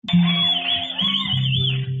Found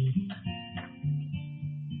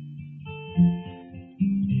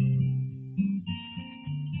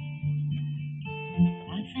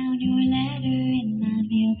your letter in my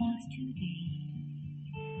mailbox today.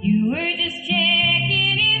 You were just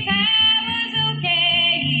checking if I was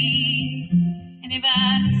okay. And if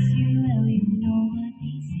I miss you, well, you know what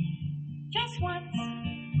they say. Just once,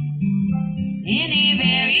 in a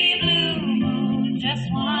very blue moon. Just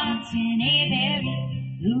once, in a very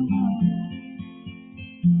blue moon.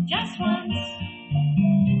 Just once,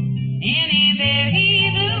 in a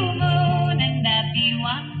very blue moon. And that be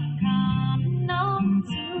one coming on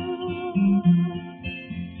soon.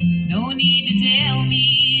 No need to tell me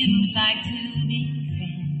you'd like to be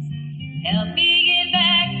friends. Help me get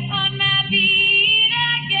back on my feet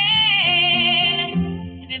again.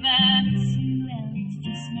 And if I miss you, well, it's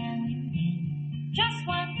just now and then. Just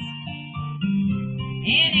once,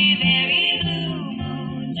 in a very blue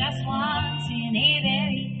moon. Just once, in a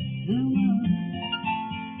very blue moon.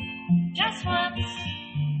 Just once,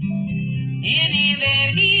 in a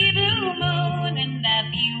very blue moon. And that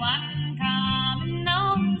be one coming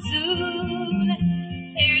on soon.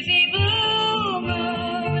 There's a blue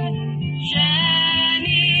moon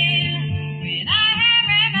shining when I am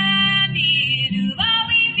reminded of all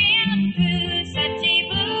we've been through. Such a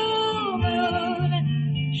blue moon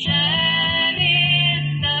shining.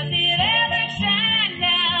 Does it ever shine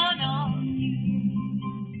down on you?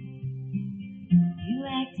 You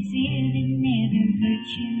act as if it never hurt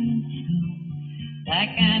you at all.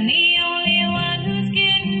 Like I'm the only one who's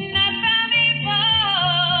getting up from before.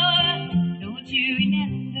 Don't you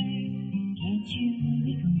remember? Can't you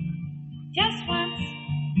recall? Just once,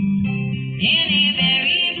 in a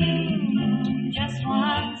very blue moon. Just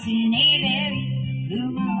once, in a very blue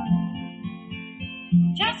moon.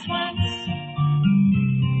 Just once,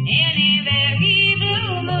 in a very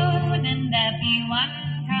blue moon. And that be one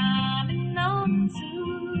coming on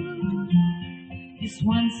soon. Just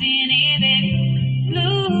once, in a very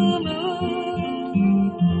blue moon.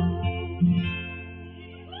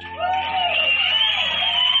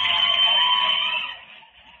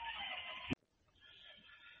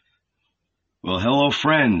 Well, hello,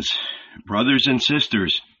 friends, brothers and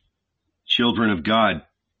sisters, children of God.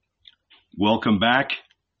 Welcome back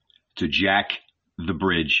to Jack the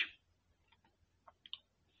Bridge.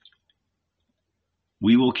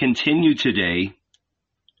 We will continue today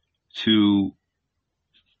to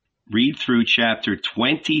read through chapter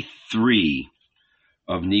 23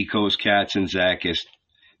 of Nikos Katsantzakis,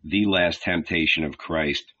 The Last Temptation of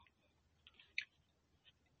Christ.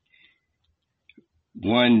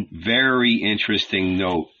 One very interesting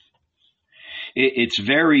note. It's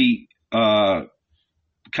very kind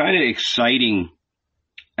of exciting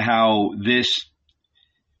how this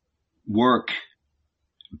work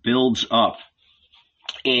builds up.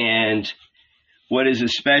 And what is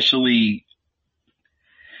especially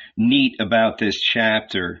neat about this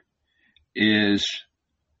chapter is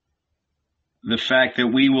the fact that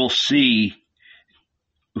we will see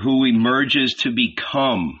who emerges to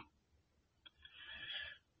become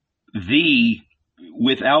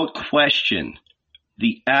without question,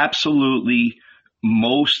 the absolutely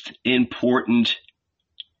most important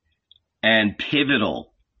and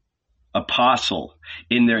pivotal apostle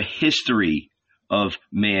in their history of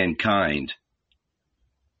mankind.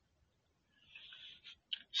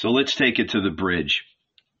 So let's take it to the bridge.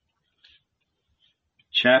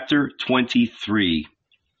 Chapter 23.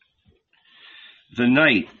 The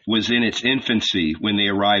night was in its infancy when they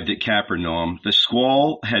arrived at Capernaum. The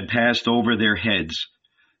squall had passed over their heads.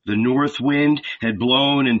 The north wind had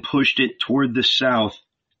blown and pushed it toward the south.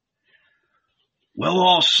 "We'll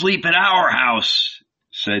all sleep at our house,"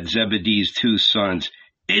 said Zebedee's two sons.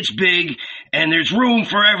 "It's big, and there's room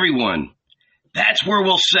for everyone. That's where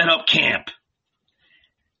we'll set up camp."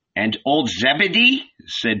 "And old Zebedee?"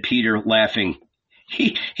 said Peter, laughing.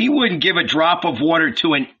 He wouldn't give a drop of water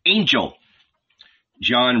to an angel."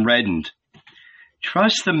 John reddened.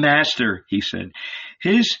 "Trust the master," he said.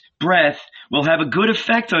 "His breath will have a good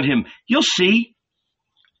effect on him. You'll see."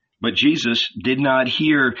 But Jesus did not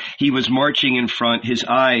hear. He was marching in front, his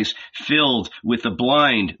eyes filled with the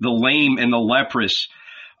blind, the lame, and the leprous.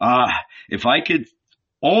 If I could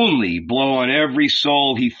only blow on every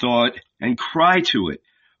soul, he thought, and cry to it,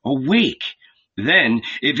 "Awake." Then,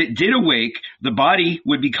 if it did awake, the body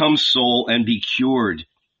would become soul and be cured.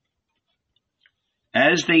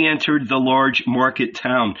 As they entered the large market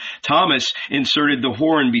town, Thomas inserted the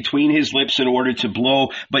horn between his lips in order to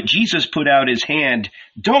blow, but Jesus put out his hand.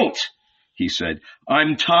 "Don't," he said.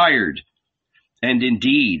 "I'm tired." And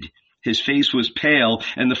indeed, His face was pale,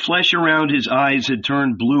 and the flesh around his eyes had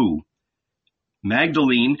turned blue.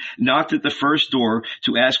 Magdalene knocked at the first door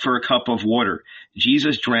to ask for a cup of water.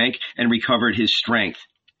 Jesus drank and recovered his strength.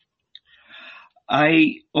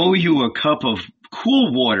 "I owe you a cup of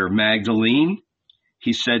cool water, Magdalene,"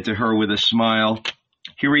 he said to her with a smile.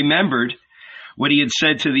 He remembered what he had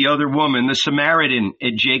said to the other woman, the Samaritan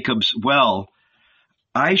at Jacob's well.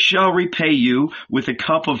 "I shall repay you with a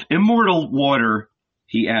cup of immortal water,"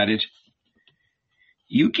 he added.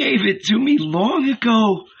 "You gave it to me long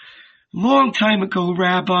time ago,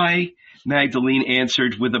 Rabbi," Magdalene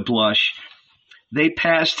answered with a blush. They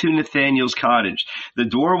passed to Nathanael's cottage. The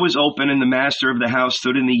door was open, and the master of the house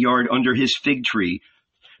stood in the yard under his fig tree.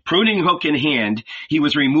 Pruning hook in hand, he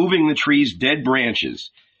was removing the tree's dead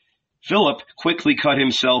branches. Philip quickly cut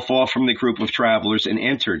himself off from the group of travelers and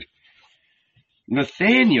entered.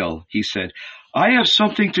 "Nathanael," he said, "I have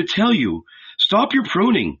something to tell you. Stop your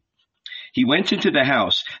pruning." He went into the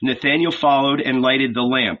house. Nathanael followed and lighted the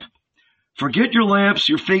lamp. "Forget your lamps,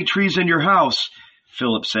 your fig trees, and your house,"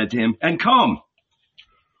 Philip said to him, "and come."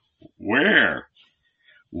 "Where?"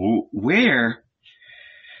 "Where?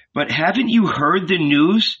 But haven't you heard the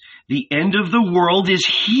news? The end of the world is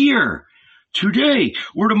here. Today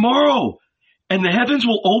or tomorrow. And the heavens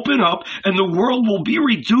will open up and the world will be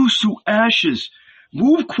reduced to ashes.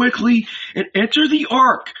 Move quickly and enter the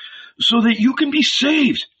ark so that you can be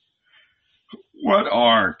saved." "What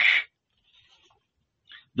ark?"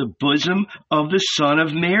 "The bosom of the son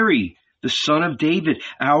of Mary, the son of David,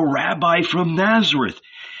 our rabbi from Nazareth.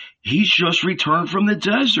 He's just returned from the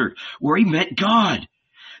desert where he met God.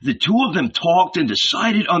 The two of them talked and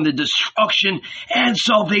decided on the destruction and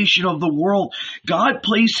salvation of the world. God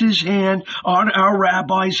placed his hand on our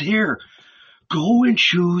rabbi's hair. 'Go and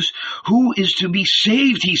choose who is to be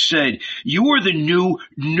saved,' he said. 'You are the new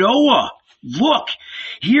Noah. Look,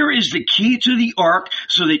 here is the key to the ark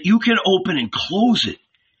so that you can open and close it.'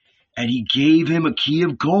 And he gave him a key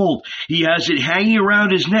of gold. He has it hanging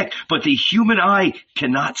around his neck, but the human eye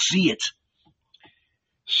cannot see it."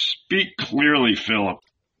 "Speak clearly, Philip.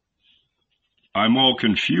 I'm all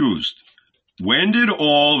confused. When did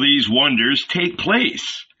all these wonders take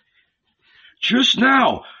place?" "Just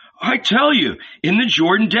now, I tell you, in the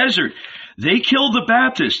Jordan desert. They killed the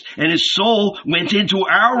Baptist, and his soul went into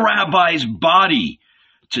our rabbi's body.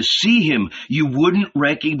 To see him, you wouldn't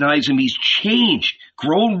recognize him. He's changed,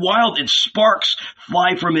 grown wild, and sparks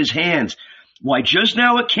fly from his hands. Why, just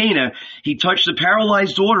now at Cana, he touched the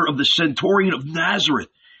paralyzed daughter of the centurion of Nazareth.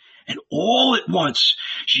 And all at once,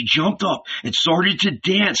 she jumped up and started to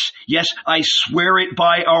dance. Yes, I swear it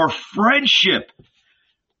by our friendship.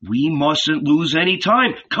 We mustn't lose any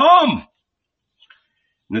time. Come!"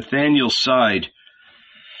 Nathanael sighed.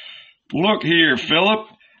 "Look here, Philip.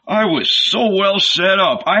 I was so well set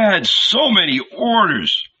up. I had so many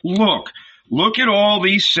orders. Look at all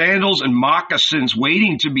these sandals and moccasins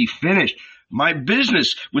waiting to be finished. My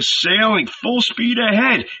business was sailing full speed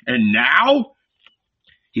ahead. And now?"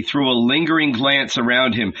 He threw a lingering glance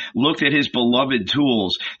around him, looked at his beloved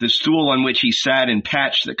tools, the stool on which he sat and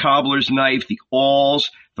patched, the cobbler's knife, the awls,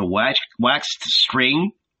 the waxed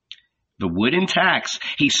string, the wooden tacks.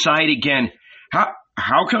 He sighed again.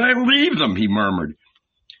 How can I leave them?" he murmured.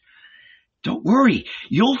 "Don't worry.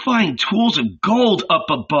 You'll find tools of gold up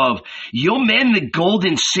above. You'll mend the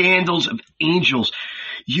golden sandals of angels.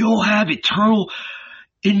 You'll have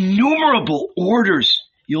innumerable orders.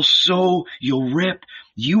 You'll sew, you'll rip.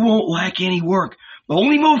 You won't lack any work.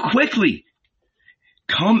 Only move quickly.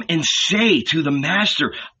 Come and say to the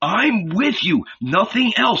master, 'I'm with you,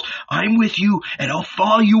 nothing else. I'm with you, and I'll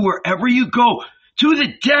follow you wherever you go, to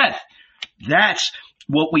the death.' That's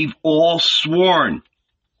what we've all sworn."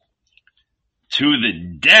 "To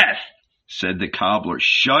the death," said the cobbler,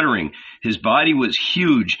 shuddering. His body was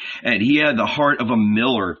huge, and he had the heart of a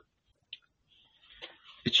miller.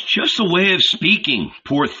 "It's just a way of speaking,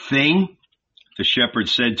 poor thing," the shepherd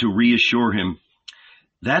said to reassure him.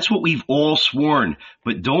 "That's what we've all sworn,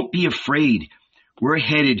 but don't be afraid. We're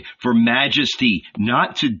headed for majesty,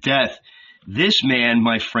 not to death. This man,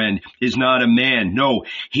 my friend, is not a man. No,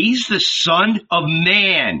 he's the Son of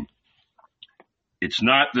Man." "It's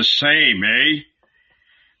not the same, eh?"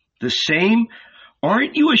 "The same?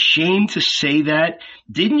 Aren't you ashamed to say that?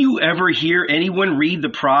 Didn't you ever hear anyone read the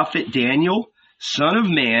prophet Daniel? Son of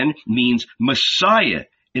Man means Messiah.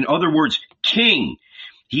 In other words, king.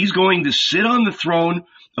 He's going to sit on the throne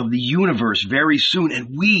of the universe very soon,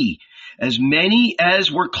 and we, as many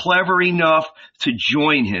as were clever enough to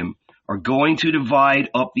join him, are going to divide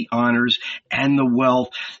up the honors and the wealth.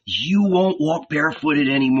 You won't walk barefooted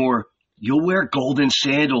anymore. You'll wear golden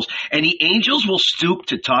sandals, and the angels will stoop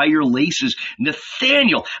to tie your laces.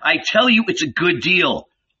 Nathaniel, I tell you, it's a good deal.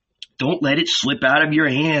 Don't let it slip out of your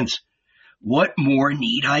hands. What more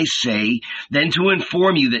need I say than to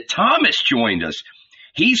inform you that Thomas joined us?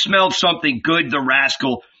 He smelled something good, the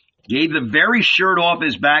rascal, gave the very shirt off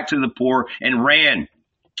his back to the poor, and ran.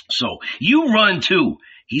 So you run too.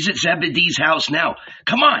 He's at Zebedee's house now.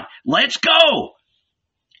 Come on, let's go.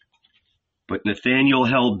 But Nathanael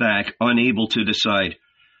held back, unable to decide.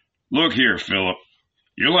 Look here, Philip.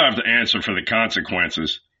 You'll have to answer for the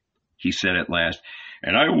consequences, he said at last.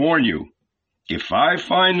 And I warn you, if I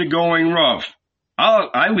find the going rough,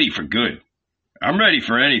 I leave for good. I'm ready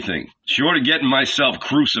for anything, short of getting myself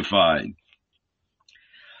crucified.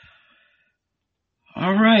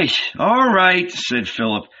 All right, said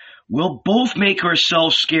Philip. We'll both make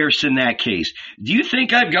ourselves scarce in that case. Do you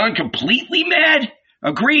think I've gone completely mad?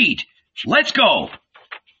 Agreed. Let's go.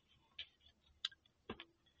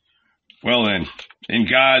 Well then, in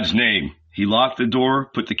God's name. He locked the door,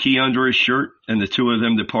 put the key under his shirt, and the two of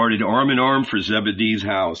them departed arm in arm for Zebedee's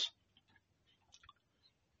house.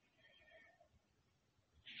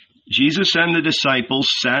 Jesus and the disciples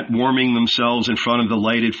sat warming themselves in front of the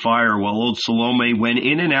lighted fire while old Salome went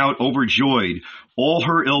in and out overjoyed. All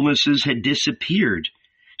her illnesses had disappeared.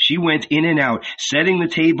 She went in and out, setting the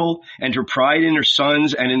table, and her pride in her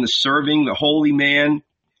sons and in the serving the holy man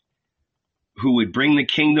who would bring the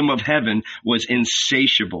kingdom of heaven was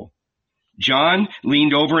insatiable. John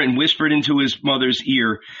leaned over and whispered into his mother's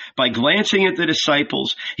ear. By glancing at the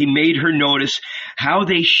disciples, he made her notice how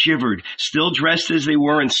they shivered, still dressed as they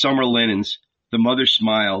were in summer linens. The mother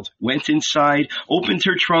smiled, went inside, opened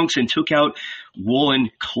her trunks, and took out woolen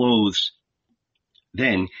clothes.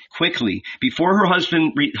 Then, quickly, before her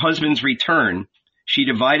husband's return, she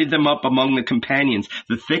divided them up among the companions.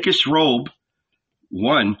 The thickest robe,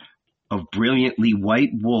 one of brilliantly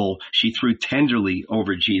white wool, she threw tenderly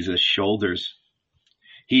over Jesus' shoulders.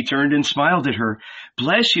 He turned and smiled at her.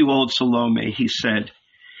 Bless you, old Salome, he said.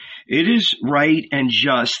 It is right and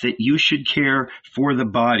just that you should care for the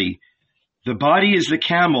body. The body is the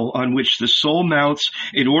camel on which the soul mounts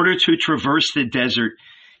in order to traverse the desert.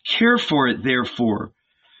 Care for it, therefore,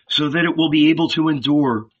 so that it will be able to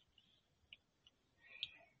endure.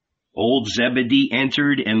 Old Zebedee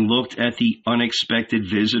entered and looked at the unexpected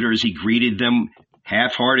visitors. He greeted them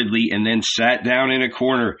half-heartedly and then sat down in a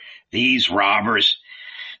corner. These robbers,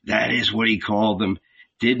 that is what he called them,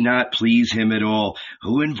 did not please him at all.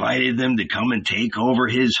 Who invited them to come and take over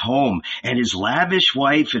his home? And his lavish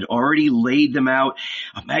wife had already laid them out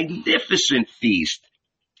a magnificent feast.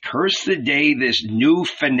 Curse the day this new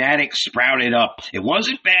fanatic sprouted up. It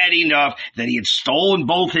wasn't bad enough that he had stolen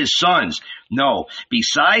both his sons. No,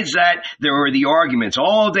 besides that, there were the arguments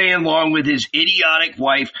all day long with his idiotic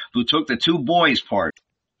wife who took the two boys' part.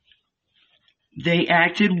 They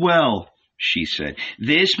acted well, she said.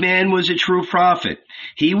 This man was a true prophet.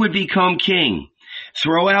 He would become king,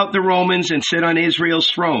 throw out the Romans, and sit on Israel's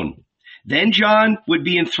throne. Then John would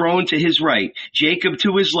be enthroned to his right, Jacob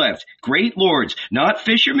to his left. Great lords, not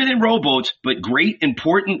fishermen and rowboats, but great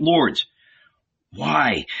important lords.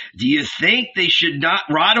 Why, do you think they should not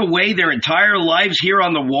rot away their entire lives here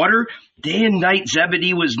on the water? Day and night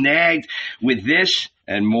Zebedee was nagged with this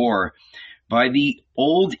and more by the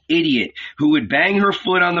old idiot who would bang her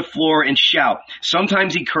foot on the floor and shout.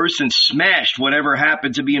 Sometimes he cursed and smashed whatever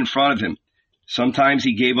happened to be in front of him. Sometimes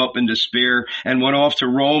he gave up in despair and went off to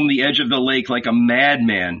roam the edge of the lake like a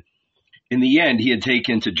madman. In the end, he had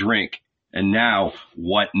taken to drink. And now,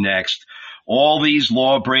 what next? All these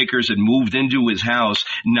lawbreakers had moved into his house,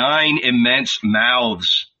 9 immense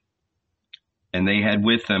mouths. And they had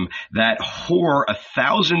with them that whore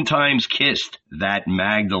 1,000 times kissed, that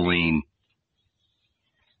Magdalene.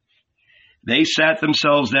 They sat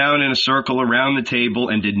themselves down in a circle around the table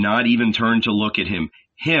and did not even turn to look at him,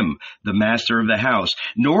 the master of the house,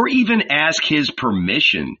 nor even ask his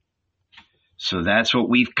permission. So that's what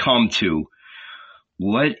we've come to.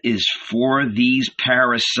 What is for these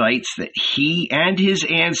parasites that he and his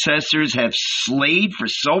ancestors have slayed for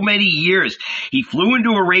so many years? He flew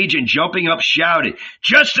into a rage and jumping up shouted,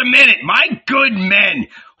 "Just a minute, my good men!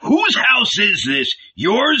 Whose house is this?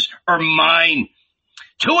 Yours or mine?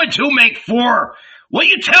 2 and 2 make 4. Will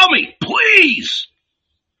you tell me, please?"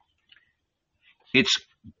 "It's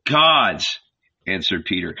God's," answered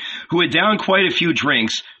Peter, who had downed quite a few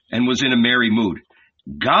drinks and was in a merry mood.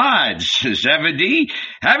 "God's, Zebedee?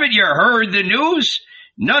 Haven't you heard the news?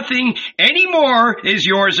 Nothing anymore is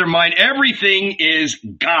yours or mine. Everything is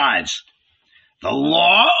God's." "The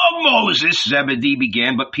law of Moses," Zebedee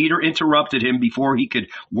began, but Peter interrupted him before he could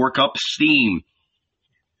work up steam.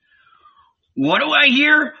 What do I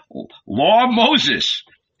hear? Law of Moses.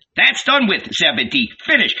 That's done with, Zebedee.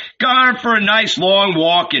 Finish. Gone for a nice long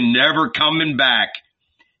walk and never coming back.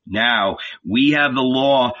 Now, we have the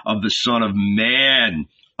law of the Son of Man.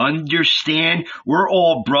 Understand? We're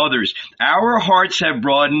all brothers. Our hearts have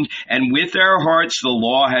broadened, and with our hearts, the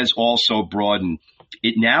law has also broadened.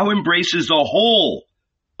 It now embraces the whole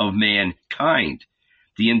of mankind.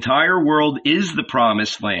 The entire world is the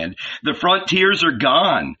promised land. The frontiers are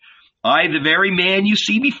gone. I, the very man you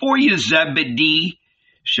see before you, Zebedee,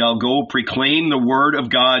 shall go proclaim the word of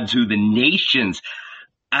God to the nations.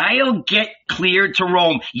 I'll get clear to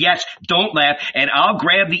Rome. Yes, don't laugh. And I'll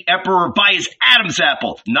grab the emperor by his Adam's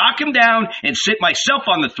apple, knock him down, and sit myself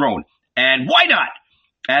on the throne. And why not?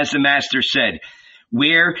 As the master said,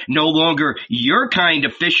 we're no longer your kind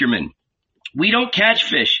of fishermen. We don't catch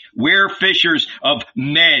fish. We're fishers of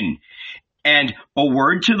men. And a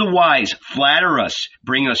word to the wise, flatter us,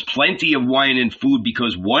 bring us plenty of wine and food,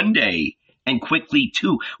 because one day, and quickly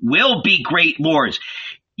too, we'll be great lords.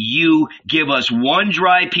 You give us one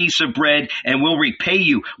dry piece of bread, and we'll repay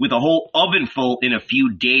you with a whole ovenful in a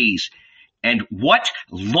few days. And what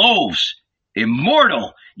loaves!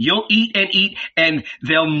 Immortal! You'll eat, and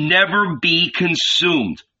they'll never be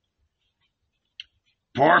consumed.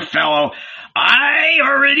 Poor fellow, I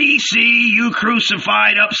already see you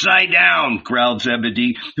crucified upside down, growled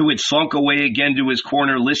Zebedee, who had slunk away again to his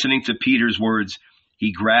corner listening to Peter's words.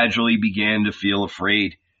 He gradually began to feel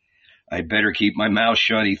afraid. I'd better keep my mouth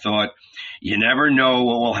shut, he thought. You never know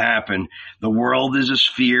what will happen. The world is a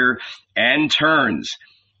sphere and turns.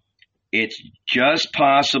 It's just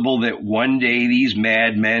possible that one day these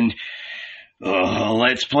madmen...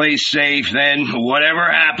 let's play safe then,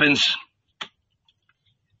 whatever happens.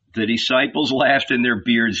 The disciples laughed in their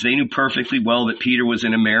beards. They knew perfectly well that Peter was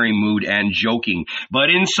in a merry mood and joking. But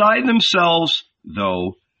inside themselves,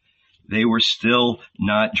 though, they were still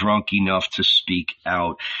not drunk enough to speak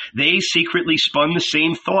out. They secretly spun the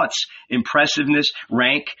same thoughts: impressiveness,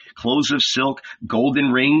 rank, clothes of silk,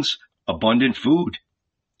 golden rings, abundant food.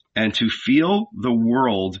 And to feel the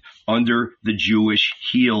world under the Jewish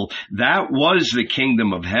heel. That was the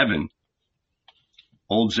kingdom of heaven.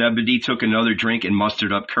 Old Zebedee took another drink and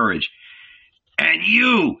mustered up courage. And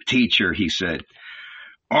you, teacher, he said,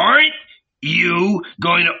 aren't you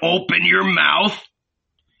going to open your mouth?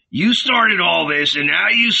 You started all this, and now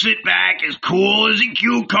you sit back as cool as a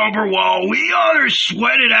cucumber while we others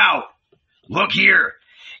sweat it out. Look here.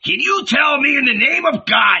 Can you tell me in the name of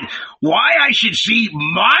God why I should see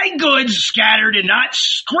my goods scattered and not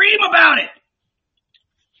scream about it?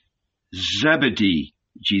 Zebedee,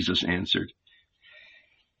 Jesus answered.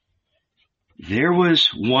 There was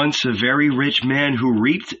once a very rich man who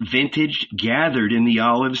reaped vintage, gathered in the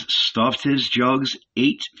olives, stuffed his jugs,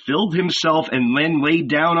 ate, filled himself, and then lay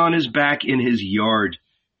down on his back in his yard.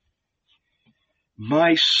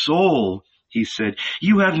 My soul, he said,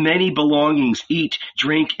 you have many belongings. Eat,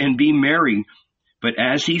 drink, and be merry. But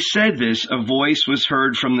as he said this, a voice was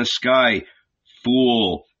heard from the sky.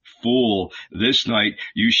 Fool, fool, this night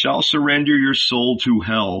you shall surrender your soul to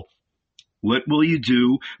hell. What will you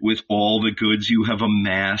do with all the goods you have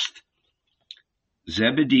amassed?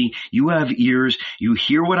 Zebedee, you have ears. You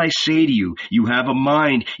hear what I say to you. You have a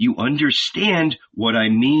mind. You understand what I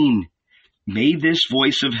mean. May this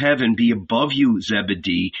voice of heaven be above you,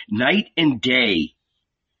 Zebedee, night and day.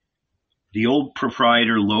 The old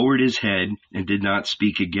proprietor lowered his head and did not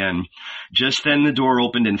speak again. Just then the door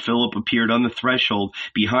opened and Philip appeared on the threshold.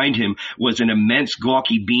 Behind him was an immense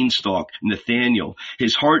gawky beanstalk, Nathanael.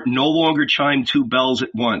 His heart no longer chimed two bells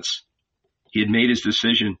at once. He had made his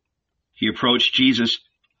decision. He approached Jesus,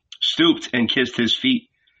 stooped, and kissed his feet.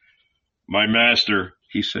 My master,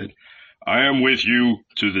 he said, I am with you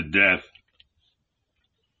to the death.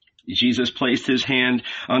 Jesus placed his hand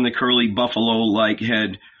on the curly buffalo-like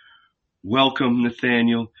head. Welcome,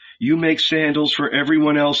 Nathanael. You make sandals for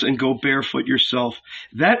everyone else and go barefoot yourself.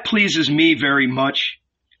 That pleases me very much.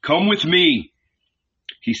 Come with me.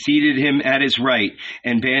 He seated him at his right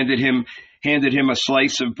and handed him a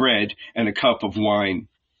slice of bread and a cup of wine.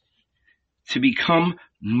 To become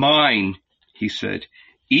mine, he said,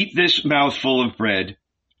 eat this mouthful of bread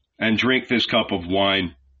and drink this cup of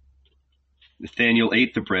wine. Nathanael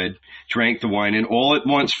ate the bread, drank the wine, and all at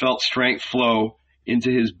once felt strength flow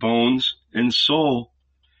into his bones and soul.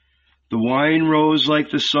 The wine rose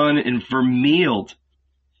like the sun and vermeiled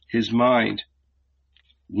his mind.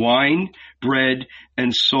 Wine, bread,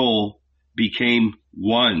 and soul became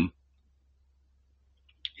one.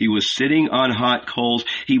 He was sitting on hot coals.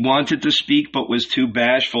 He wanted to speak, but was too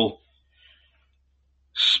bashful.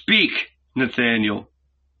 Speak, Nathanael,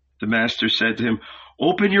 the master said to him.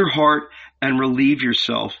 Open your heart and relieve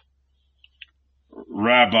yourself."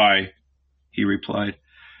 "Rabbi," he replied,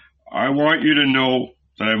 "I want you to know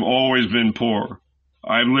that I've always been poor.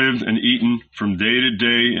 I've lived and eaten from day to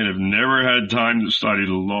day and have never had time to study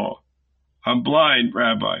the law. I'm blind,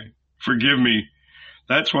 Rabbi. Forgive me.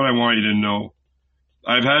 That's what I want you to know.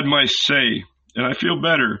 I've had my say, and I feel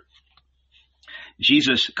better."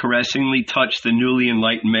 Jesus caressingly touched the newly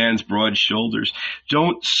enlightened man's broad shoulders.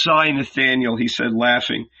 "Don't sigh, Nathaniel," he said,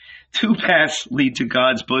 laughing. "Two paths lead to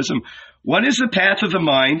God's bosom. One is the path of the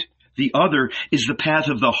mind. The other is the path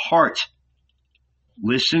of the heart.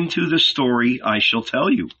 Listen to the story I shall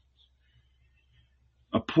tell you.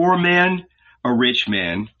 A poor man, a rich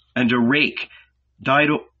man, and a rake died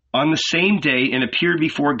on the same day and appeared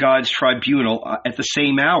before God's tribunal at the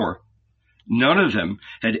same hour. None of them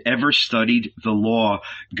had ever studied the law.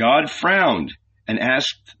 God frowned and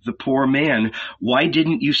asked the poor man, 'Why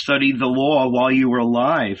didn't you study the law while you were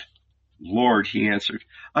alive?' 'Lord,' he answered,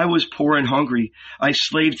 'I was poor and hungry. I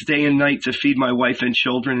slaved day and night to feed my wife and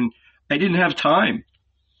children, and I didn't have time.'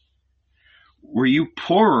 'Were you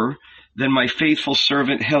poorer than my faithful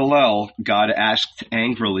servant Hillel?' God asked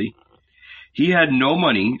angrily. 'He had no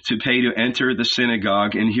money to pay to enter the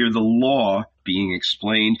synagogue and hear the law being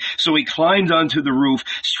explained, so he climbed onto the roof,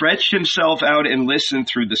 stretched himself out, and listened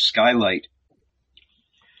through the skylight.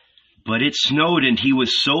 But it snowed, and he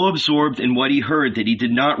was so absorbed in what he heard that he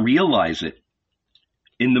did not realize it.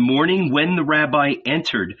 In the morning, when the rabbi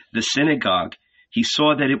entered the synagogue, he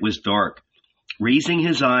saw that it was dark. Raising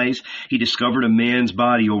his eyes, he discovered a man's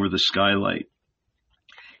body over the skylight.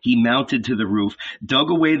 He mounted to the roof, dug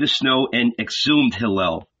away the snow, and exhumed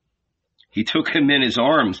Hillel. He took him in his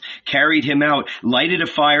arms, carried him out, lighted a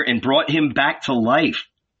fire, and brought him back to life.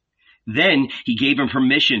 Then he gave him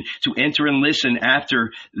permission to enter and listen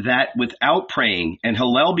after that without praying, and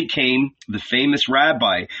Hillel became the famous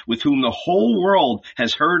rabbi with whom the whole world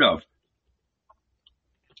has heard of.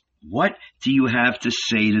 What do you have to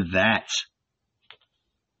say to that?"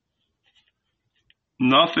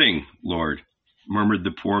 "Nothing, Lord," murmured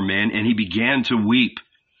the poor man, and he began to weep.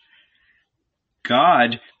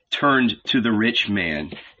 God turned to the rich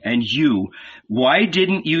man. "And you, why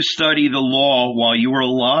didn't you study the law while you were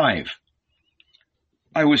alive?"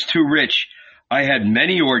 "I was too rich. I had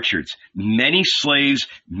many orchards, many slaves,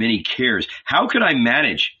 many cares. How could I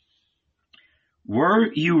manage?"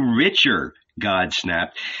 "Were you richer," God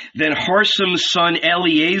snapped, "than Harsam's son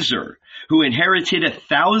Eliezer, who inherited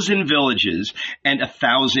 1,000 villages and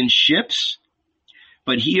 1,000 ships?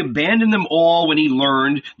 But he abandoned them all when he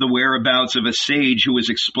learned the whereabouts of a sage who was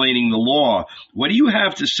explaining the law. What do you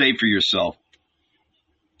have to say for yourself?"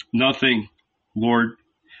 "Nothing, Lord,"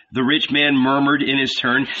 the rich man murmured in his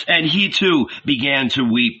turn, and he too began to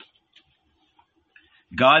weep.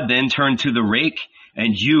 God then turned to the rake.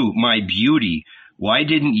 "And you, my beauty, why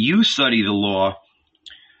didn't you study the law?"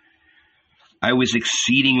 "I was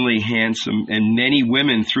exceedingly handsome, and many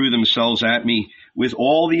women threw themselves at me. With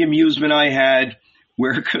all the amusement I had,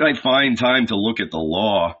 where could I find time to look at the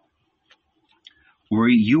law?" "Were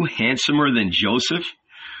you handsomer than Joseph,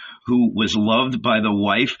 who was loved by the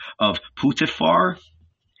wife of Potiphar?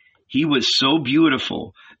 He was so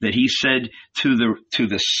beautiful that he said to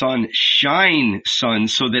the sun, 'Shine, sun,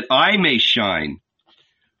 so that I may shine.'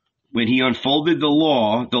 When he unfolded the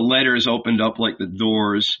law, the letters opened up like the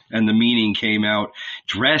doors, and the meaning came out,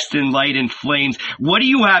 dressed in light and flames. What do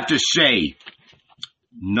you have to say?"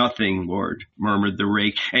 "Nothing, Lord," murmured the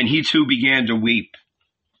rake, and he too began to weep.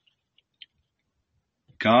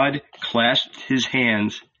 God clasped his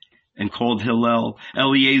hands and called Hillel,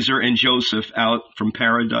 Eliezer, and Joseph out from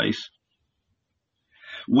paradise.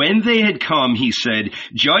 When they had come, he said,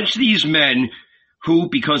 "Judge these men who,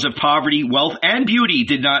 because of poverty, wealth, and beauty,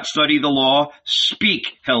 did not study the law.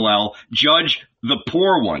 Speak, Hillel, judge the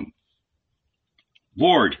poor one."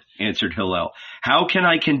 "Lord," answered Hillel, "how can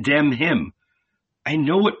I condemn him? I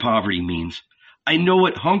know what poverty means. I know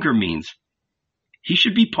what hunger means. He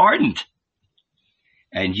should be pardoned."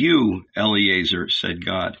 "And you, Eliezer," said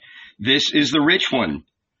God, "this is the rich one.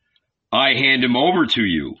 I hand him over to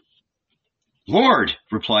you." "Lord,"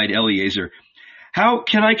 replied Eliezer, "how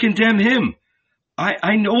can I condemn him?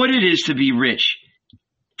 I know what it is to be rich.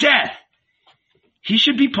 Death. He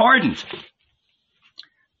should be pardoned."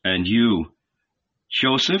 "And you,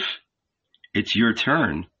 Joseph, it's your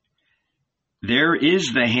turn. There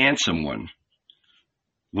is the handsome one."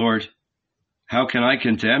 "Lord, how can I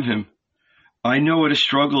condemn him? I know what a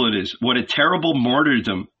struggle it is, what a terrible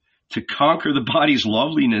martyrdom to conquer the body's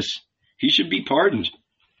loveliness. He should be pardoned."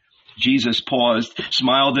 Jesus paused,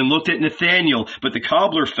 smiled, and looked at Nathanael, but the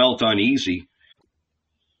cobbler felt uneasy.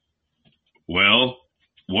 "Well,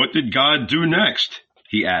 What did God do next?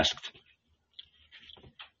 He asked.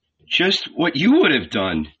 Just what you would have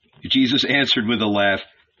done, Jesus answered with a laugh.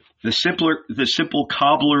 The simple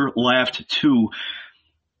cobbler laughed too.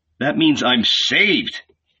 That means I'm saved.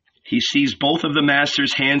 He seized both of the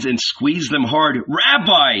master's hands and squeezed them hard.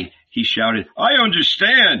 Rabbi, he shouted, I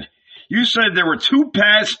understand. You said there were two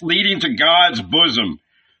paths leading to God's bosom,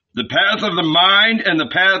 the path of the mind and the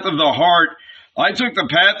path of the heart. I took the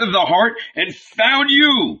path of the heart and found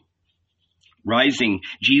you. Rising,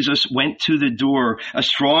 Jesus went to the door. A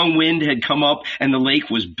strong wind had come up and the lake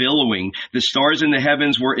was billowing. The stars in the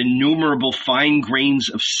heavens were innumerable fine grains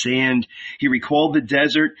of sand. He recalled the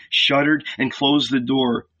desert, shuddered, and closed the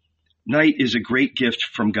door. Night is a great gift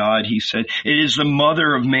from God, he said. It is the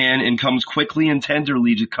mother of man and comes quickly and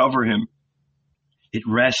tenderly to cover him. It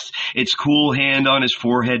rests its cool hand on his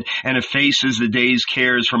forehead and effaces the day's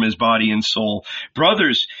cares from his body and soul.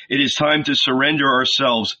 Brothers, it is time to surrender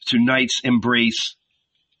ourselves to night's embrace.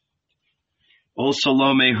 Old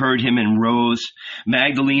Salome heard him and rose.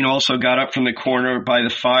 Magdalene also got up from the corner by the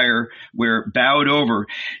fire where, bowed over,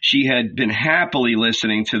 she had been happily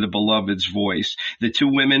listening to the beloved's voice. The two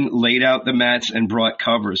women laid out the mats and brought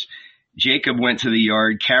covers. Jacob went to the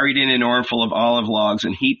yard, carried in an armful of olive logs,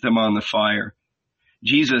 and heaped them on the fire.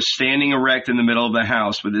 Jesus, standing erect in the middle of the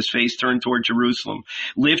house with his face turned toward Jerusalem,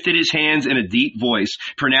 lifted his hands in a deep voice,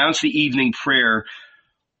 pronounced the evening prayer,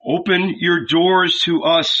 Open your doors to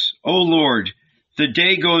us, O Lord. The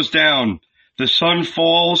day goes down, the sun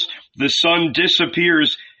falls, the sun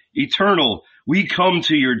disappears. Eternal, we come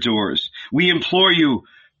to your doors. We implore you,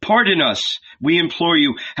 pardon us. We implore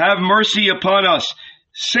you, have mercy upon us.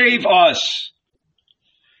 Save us.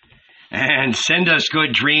 And send us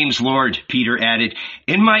good dreams, Lord, Peter added.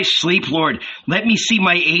 In my sleep, Lord, let me see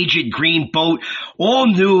my aged green boat, all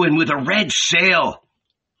new and with a red sail.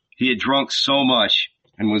 He had drunk so much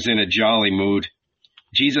and was in a jolly mood.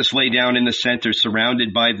 Jesus lay down in the center,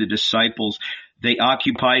 surrounded by the disciples. They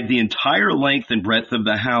occupied the entire length and breadth of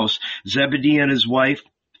the house. Zebedee and his wife,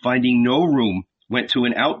 finding no room, went to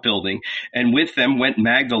an outbuilding, and with them went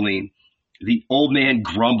Magdalene. The old man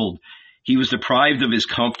grumbled. He was deprived of his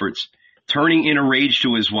comforts. Turning in a rage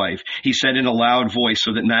to his wife, he said in a loud voice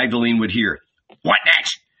so that Magdalene would hear, What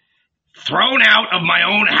next? Thrown out of my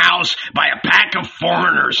own house by a pack of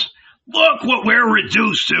foreigners. Look what we're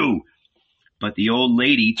reduced to. But the old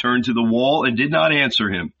lady turned to the wall and did not answer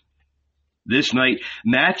him. This night,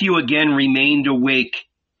 Matthew again remained awake.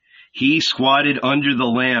 He squatted under the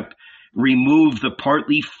lamp, removed the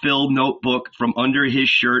partly filled notebook from under his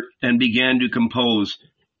shirt, and began to compose.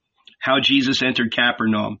 How Jesus entered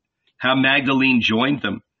Capernaum, how Magdalene joined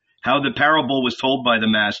them, how the parable was told by the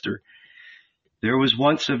master. There was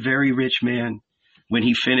once a very rich man. When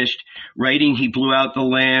he finished writing, he blew out the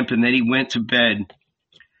lamp, and then he went to bed.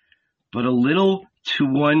 But a little to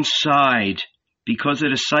one side, because the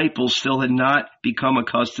disciples still had not become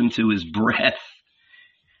accustomed to his breath.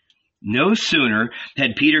 No sooner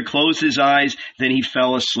had Peter closed his eyes than he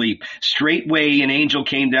fell asleep. Straightway an angel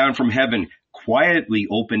came down from heaven, quietly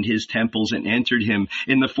opened his temples, and entered him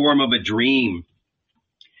in the form of a dream.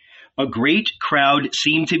 A great crowd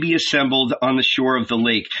seemed to be assembled on the shore of the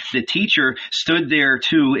lake. The teacher stood there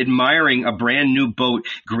too, admiring a brand new boat,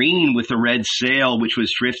 green with a red sail, which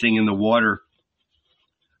was drifting in the water.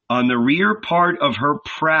 On the rear part of her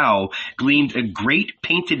prow gleamed a great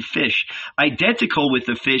painted fish, identical with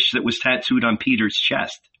the fish that was tattooed on Peter's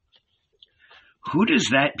chest. Who does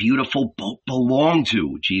that beautiful boat belong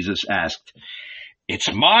to? Jesus asked.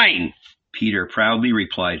 It's mine, Peter proudly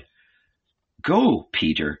replied. Go,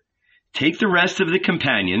 Peter. Take the rest of the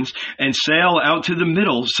companions and sail out to the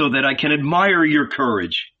middle so that I can admire your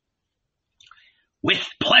courage. With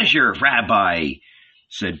pleasure, Rabbi,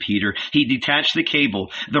 said Peter. He detached the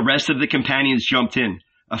cable. The rest of the companions jumped in.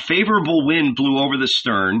 A favorable wind blew over the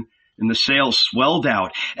stern, and the sails swelled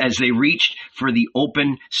out as they reached for the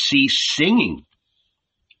open sea, singing.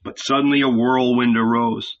 But suddenly a whirlwind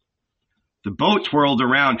arose. The boat twirled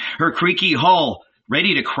around, her creaky hull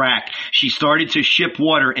ready to crack. She started to ship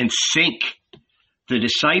water and sink. The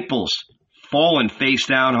disciples, fallen face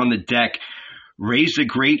down on the deck, raised a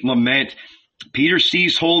great lament. Peter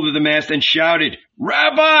seized hold of the mast and shouted,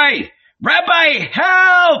 Rabbi! Rabbi,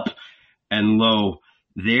 help! And lo,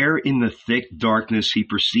 there in the thick darkness he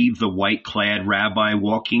perceived the white-clad rabbi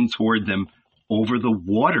walking toward them over the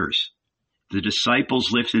waters. The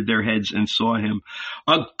disciples lifted their heads and saw him.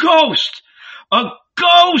 A ghost! A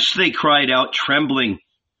ghost! They cried out, trembling.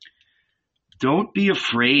 Don't be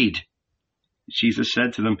afraid, Jesus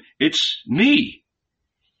said to them. It's me.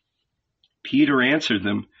 Peter answered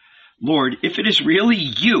them, Lord, if it is really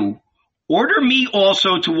you, Order me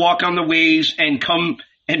also to walk on the waves and come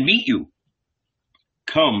and meet you.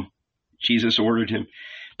 Come, Jesus ordered him.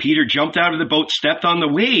 Peter jumped out of the boat, stepped on the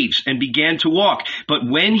waves, and began to walk. But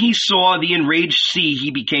when he saw the enraged sea,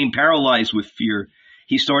 he became paralyzed with fear.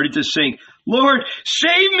 He started to sink. Lord,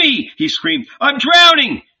 save me, he screamed. I'm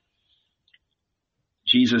drowning.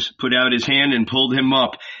 Jesus put out his hand and pulled him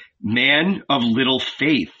up. Man of little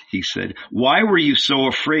faith, he said, why were you so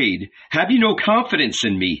afraid? Have you no confidence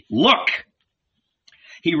in me? Look.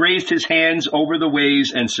 He raised his hands over the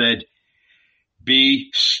waves and said,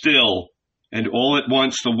 be still. And all at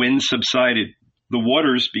once the wind subsided. The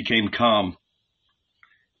waters became calm.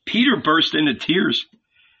 Peter burst into tears.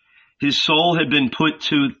 His soul had been put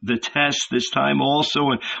to the test this time also,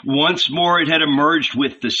 and once more it had emerged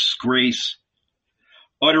with disgrace.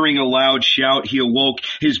 Uttering a loud shout, he awoke.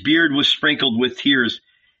 His beard was sprinkled with tears.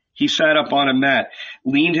 He sat up on a mat,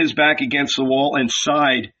 leaned his back against the wall, and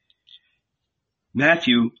sighed.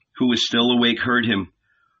 Matthew, who was still awake, heard him.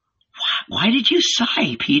 Why did you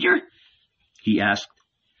sigh, Peter? He asked.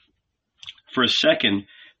 For a second,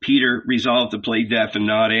 Peter resolved to play deaf and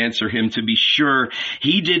not answer him. To be sure,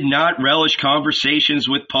 he did not relish conversations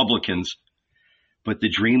with publicans. But the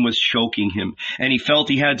dream was choking him, and he felt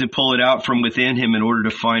he had to pull it out from within him in order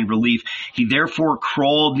to find relief. He therefore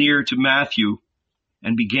crawled near to Matthew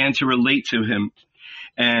and began to relate to him.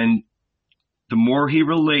 And the more he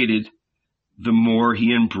related, the more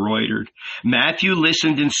he embroidered. Matthew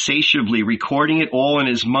listened insatiably, recording it all in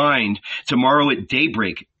his mind. Tomorrow at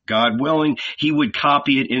daybreak, God willing, he would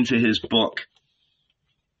copy it into his book.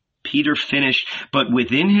 Peter finished, but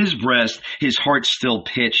within his breast, his heart still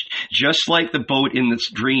pitched, just like the boat in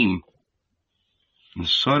this dream. And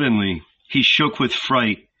suddenly, he shook with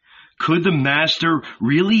fright. Could the master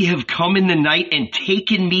really have come in the night and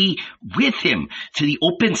taken me with him to the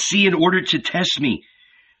open sea in order to test me?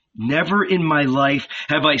 Never in my life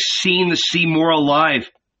have I seen the sea more alive,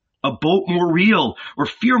 a boat more real, or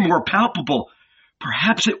fear more palpable.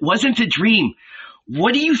 Perhaps it wasn't a dream.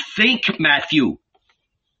 What do you think, Matthew?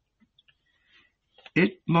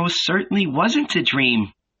 It most certainly wasn't a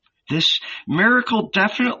dream. This miracle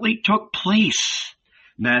definitely took place,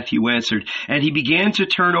 Matthew answered, and he began to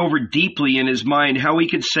turn over deeply in his mind how he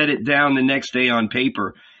could set it down the next day on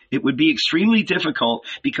paper. It would be extremely difficult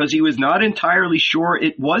because he was not entirely sure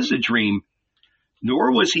it was a dream,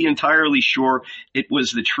 nor was he entirely sure it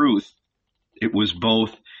was the truth. It was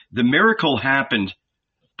both. The miracle happened,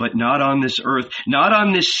 but not on this earth, not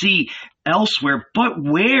on this sea, elsewhere, but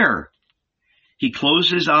where? He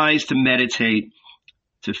closed his eyes to meditate,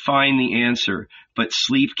 to find the answer, but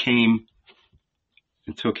sleep came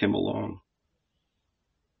and took him along.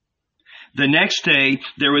 The next day,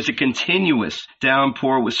 there was a continuous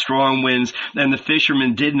downpour with strong winds, and the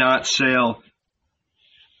fishermen did not sail.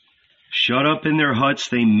 Shut up in their huts,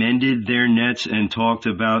 they mended their nets and talked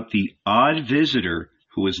about the odd visitor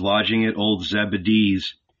who was lodging at old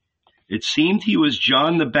Zebedee's. It seemed he was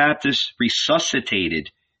John the Baptist resuscitated.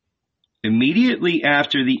 Immediately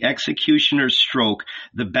after the executioner's stroke,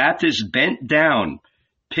 the Baptist bent down,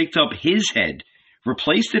 picked up his head,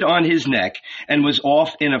 replaced it on his neck, and was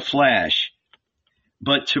off in a flash.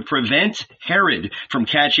 But to prevent Herod from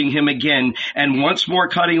catching him again and once more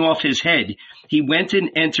cutting off his head, he went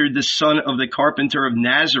and entered the son of the carpenter of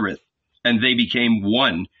Nazareth, and they became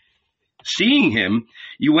one. Seeing him,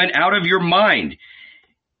 you went out of your mind.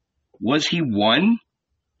 Was he one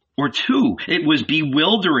or two? It was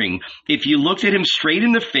bewildering. If you looked at him straight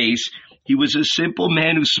in the face, he was a simple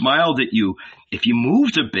man who smiled at you. If you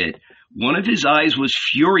moved a bit, one of his eyes was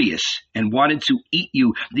furious and wanted to eat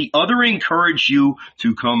you. The other encouraged you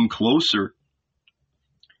to come closer.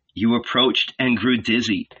 You approached and grew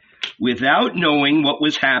dizzy. Without knowing what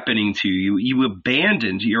was happening to you, you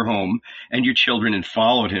abandoned your home and your children and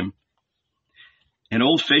followed him. An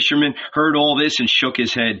old fisherman heard all this and shook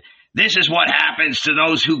his head. This is what happens to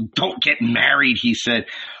those who don't get married, he said.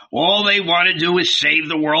 All they want to do is save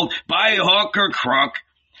the world by hook or crook.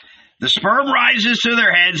 The sperm rises to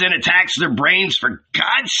their heads and attacks their brains. For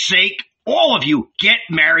God's sake, all of you, get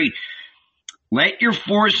married. Let your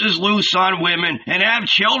forces loose on women and have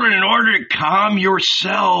children in order to calm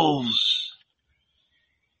yourselves.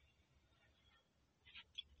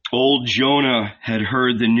 Old Jonah had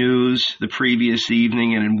heard the news the previous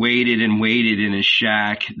evening and waited in his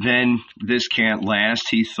shack. Then, this can't last,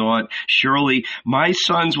 he thought. Surely my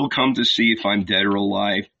sons will come to see if I'm dead or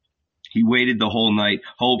alive. He waited the whole night,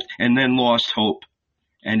 hoped, and then lost hope.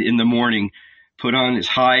 And in the morning, put on his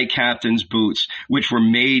high captain's boots, which were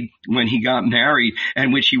made when he got married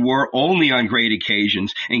and which he wore only on great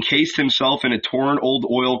occasions, encased himself in a torn old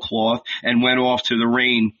oilcloth and went off to the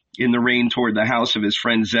rain. in the rain toward the house of his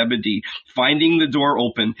friend Zebedee. Finding the door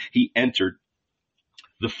open, he entered.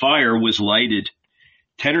 The fire was lighted.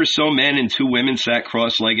 10 or so men and 2 women sat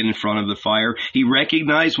cross-legged in front of the fire. He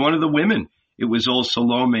recognized one of the women. It was old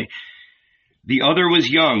Salome. The other was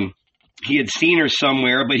young. He had seen her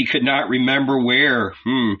somewhere, but he could not remember where.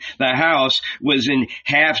 The house was in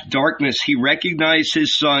half darkness. He recognized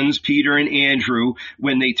his sons, Peter and Andrew,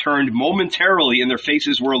 when they turned momentarily and their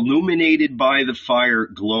faces were illuminated by the fire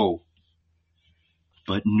glow.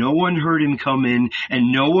 But no one heard him come in,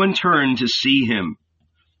 and no one turned to see him.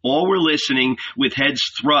 All were listening with heads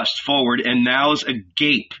thrust forward and mouths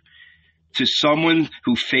agape to someone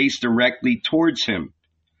who faced directly towards him.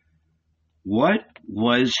 What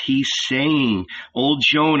was he saying? Old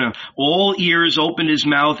Jonah, all ears, opened his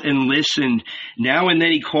mouth and listened. Now and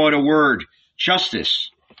then he caught a word. Justice.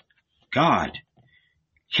 God.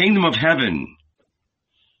 Kingdom of heaven.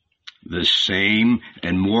 The same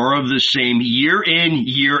and more of the same. Year in,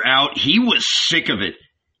 year out. He was sick of it.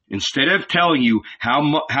 Instead of telling you how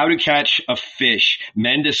to catch a fish,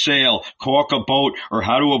 mend a sail, caulk a boat, or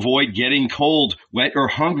how to avoid getting cold, wet, or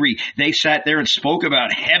hungry, they sat there and spoke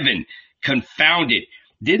about heaven. Confounded.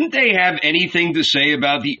 Didn't they have anything to say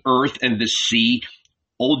about the earth and the sea?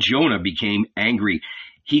 Old Jonah became angry.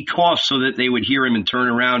 He coughed so that they would hear him and turn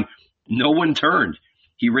around. No one turned.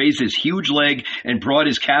 He raised his huge leg and brought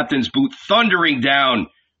his captain's boot thundering down,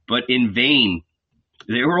 but in vain.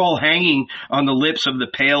 They were all hanging on the lips of the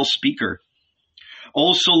pale speaker.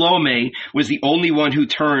 Old Salome was the only one who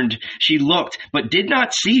turned. She looked, but did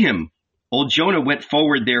not see him. Old Jonah went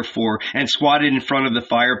forward, therefore, and squatted in front of the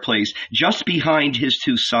fireplace, just behind his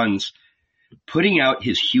 2 sons. Putting out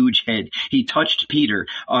his huge head, he touched Peter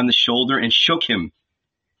on the shoulder and shook him.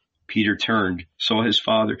 Peter turned, saw his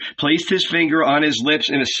father, placed his finger on his lips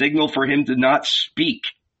in a signal for him to not speak,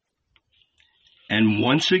 and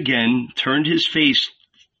once again turned his face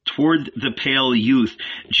toward the pale youth,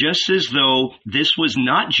 just as though this was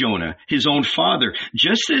not Jonah, his own father,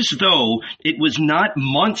 just as though it was not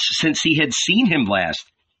months since he had seen him last.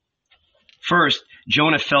 First,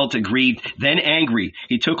 Jonah felt aggrieved, then angry.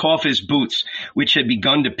 He took off his boots, which had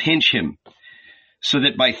begun to pinch him, so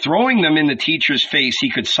that by throwing them in the teacher's face, he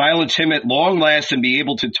could silence him at long last and be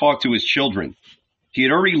able to talk to his children. He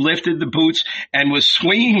had already lifted the boots and was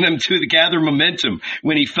swinging them to gather momentum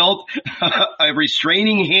when he felt a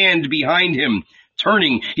restraining hand behind him.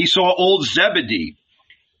 Turning, he saw old Zebedee.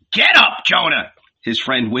 "Get up, Jonah," his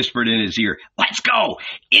friend whispered in his ear. "Let's go.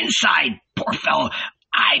 Inside, poor fellow.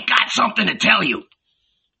 I've got something to tell you."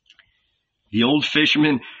 The old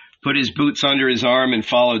fisherman put his boots under his arm and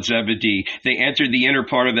followed Zebedee. They entered the inner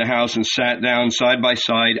part of the house and sat down side by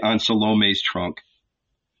side on Salome's trunk.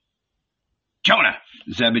 "Jonah,"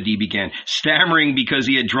 Zebedee began, stammering because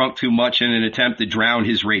he had drunk too much in an attempt to drown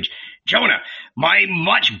his rage. "Jonah, my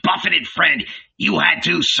much buffeted friend, you had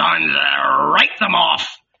 2 sons, write them off."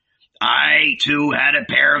 "I, too, had a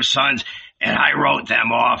pair of sons, and I wrote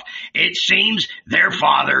them off. It seems their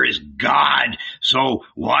father is God, so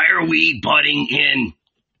why are we butting in?"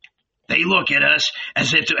 They look at us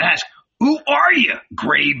as if to ask, "Who are you,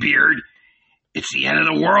 graybeard?" "It's the end of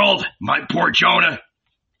the world, my poor Jonah."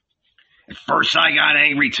 At first I got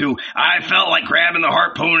angry too. I felt like grabbing the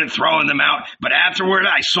harpoon and throwing them out, but afterward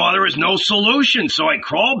I saw there was no solution, so I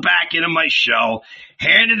crawled back into my shell,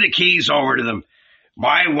 handed the keys over to them.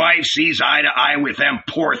 My wife sees eye to eye with them,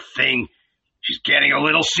 poor thing. She's getting a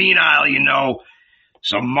little senile, you know.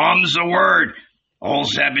 So mum's the word. Old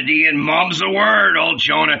Zebedee and mum's the word, old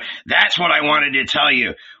Jonah. That's what I wanted to tell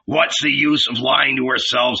you. What's the use of lying to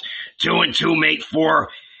ourselves? 2 and 2 make 4,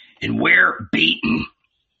 and we're beaten.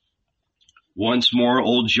 Once more,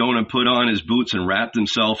 old Jonah put on his boots and wrapped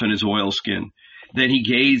himself in his oilskin. Then he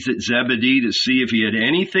gazed at Zebedee to see if he had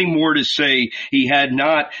anything more to say. He had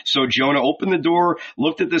not, so Jonah opened the door,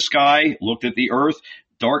 looked at the sky, looked at the earth.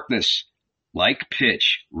 Darkness, like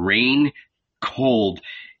pitch, rain, cold.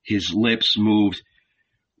 His lips moved.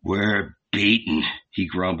 "We're beaten," he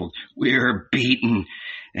grumbled. "We're beaten."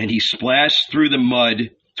 And he splashed through the mud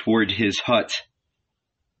toward his hut.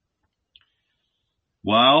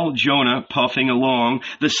 While Jonah, puffing along,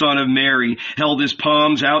 the son of Mary, held his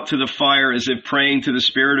palms out to the fire as if praying to the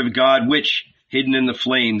Spirit of God, which, hidden in the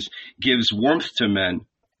flames, gives warmth to men.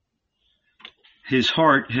 His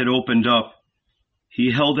heart had opened up. He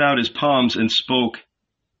held out his palms and spoke.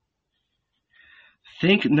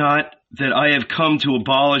 "Think not that I have come to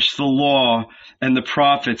abolish the law and the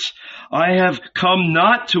prophets. I have come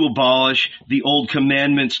not to abolish the old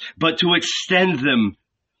commandments, but to extend them.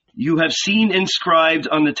 You have seen inscribed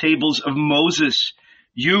on the tables of Moses,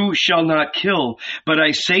 You shall not kill. But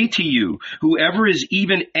I say to you, whoever is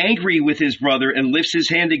even angry with his brother and lifts his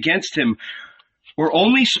hand against him, or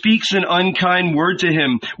only speaks an unkind word to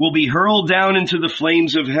him, will be hurled down into the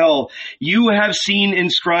flames of hell. You have seen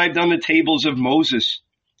inscribed on the tables of Moses,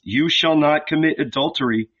 you shall not commit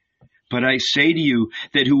adultery. But I say to you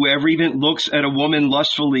that whoever even looks at a woman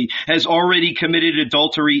lustfully has already committed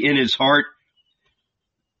adultery in his heart.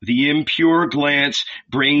 The impure glance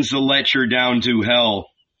brings the lecher down to hell.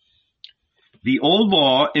 The old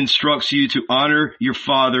law instructs you to honor your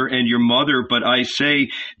father and your mother, but I say,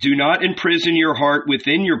 do not imprison your heart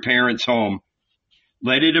within your parents' home.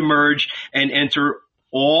 Let it emerge and enter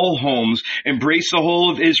all homes. Embrace the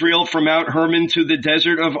whole of Israel from Mount Hermon to the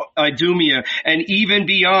desert of Idumea and even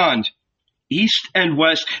beyond. East and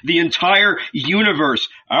west, the entire universe.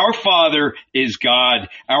 Our Father is God.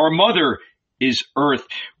 Our mother is earth.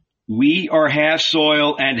 We are half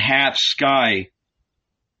soil and half sky.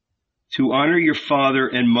 To honor your father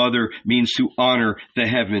and mother means to honor the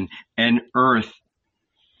heaven and earth.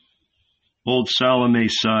 Old Salome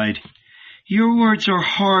sighed. Your words are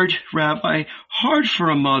hard, Rabbi, hard for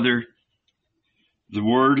a mother. The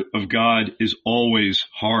word of God is always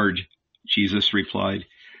hard, Jesus replied.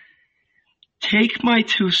 Take my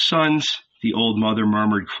 2 sons, the old mother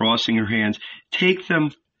murmured, crossing her hands. Take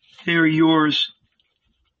them, they are yours.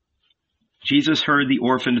 Jesus heard the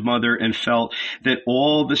orphaned mother and felt that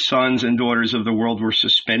all the sons and daughters of the world were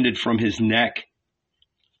suspended from his neck.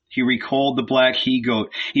 He recalled the black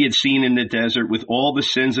he-goat he had seen in the desert with all the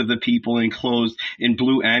sins of the people enclosed in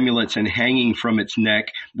blue amulets and hanging from its neck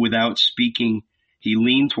without speaking. He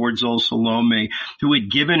leaned towards old Salome, who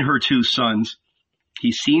had given her 2 sons.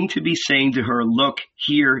 He seemed to be saying to her, look,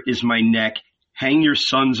 here is my neck. Hang your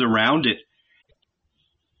sons around it.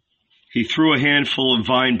 He threw a handful of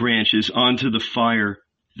vine branches onto the fire.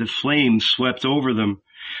 The flames swept over them.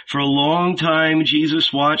 For a long time,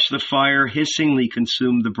 Jesus watched the fire hissingly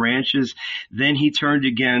consume the branches. Then he turned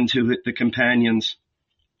again to the companions.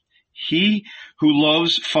 He who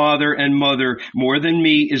loves father and mother more than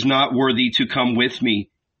me is not worthy to come with me.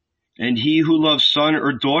 And he who loves son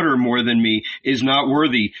or daughter more than me is not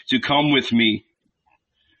worthy to come with me.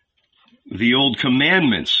 The old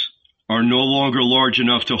commandments are no longer large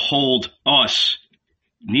enough to hold us.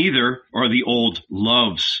 Neither are the old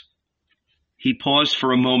loves. He paused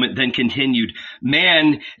for a moment, then continued,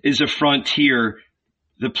 man is a frontier,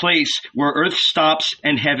 the place where earth stops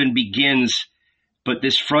and heaven begins. But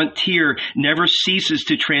this frontier never ceases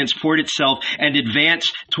to transport itself and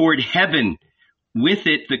advance toward heaven. With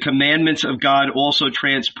it, the commandments of God also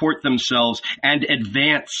transport themselves and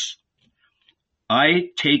advance. I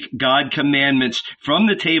take God commandments from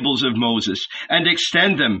the tables of Moses and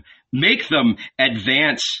extend them, make them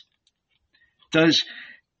advance. Does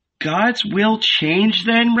God's will change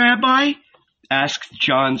then, Rabbi? Asked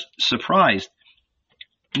John, surprised.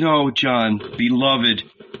 No, John, beloved.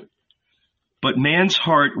 But man's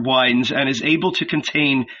heart widens and is able to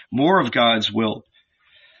contain more of God's will.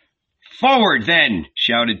 Forward, then,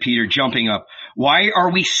 shouted Peter, jumping up. Why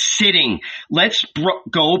are we sitting? Let's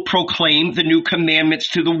go proclaim the new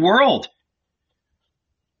commandments to the world.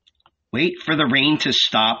 Wait for the rain to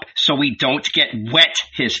stop so we don't get wet,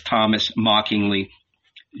 hissed Thomas mockingly.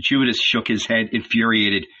 Judas shook his head,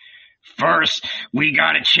 infuriated. First, we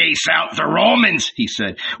gotta chase out the Romans, he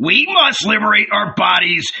said. We must liberate our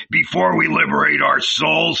bodies before we liberate our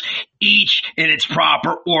souls, each in its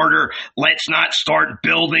proper order. Let's not start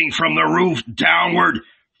building from the roof downward.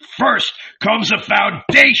 First comes the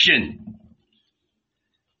foundation.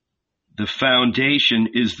 The foundation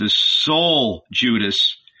is the soul,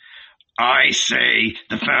 Judas. I say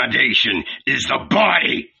the foundation is the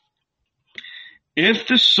body. If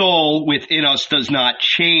the soul within us does not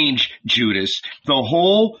change, Judas, the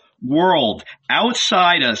whole world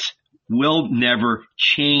outside us will never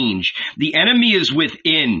change. The enemy is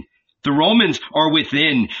within. The Romans are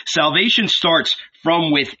within. Salvation starts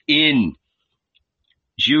from within.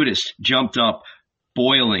 Judas jumped up,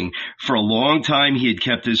 boiling. For a long time he had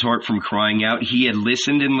kept his heart from crying out. He had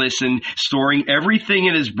listened and listened, storing everything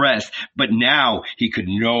in his breast, but now he could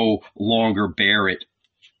no longer bear it.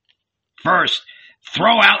 First,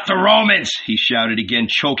 throw out the Romans, he shouted again,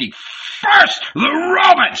 choking. First, the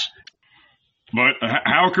Romans! But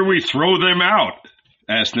how can we throw them out?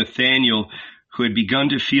 Asked Nathanael, who had begun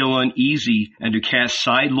to feel uneasy and to cast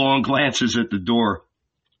sidelong glances at the door.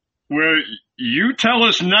 Well, you tell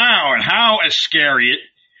us now, how, Iscariot?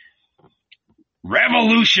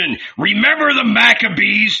 Revolution! Remember the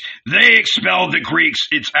Maccabees? They expelled the Greeks.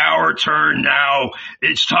 It's our turn now.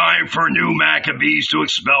 It's time for new Maccabees to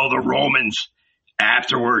expel the Romans.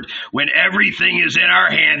 Afterward, when everything is in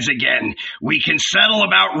our hands again, we can settle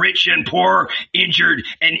about rich and poor, injured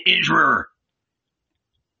and injurer."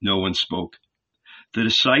 No one spoke. The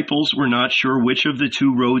disciples were not sure which of the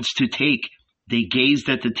two roads to take. They gazed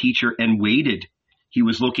at the teacher and waited. He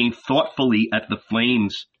was looking thoughtfully at the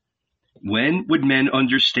flames. When would men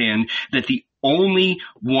understand that the only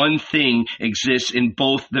one thing exists in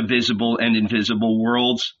both the visible and invisible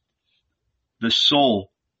worlds? The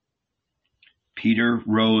soul. Peter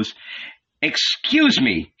rose. "Excuse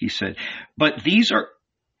me," he said, "but these are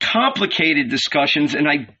complicated discussions and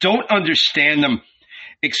I don't understand them.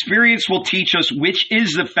 Experience will teach us which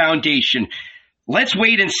is the foundation. Let's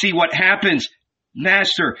wait and see what happens.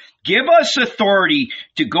 Master, give us authority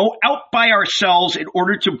to go out by ourselves in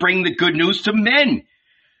order to bring the good news to men.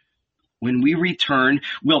 When we return,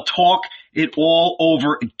 we'll talk it all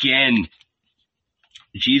over again."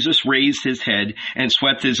 Jesus raised his head and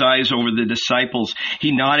swept his eyes over the disciples.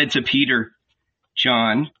 He nodded to Peter,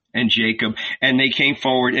 John, and Jacob, and they came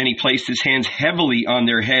forward, and he placed his hands heavily on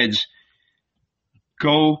their heads.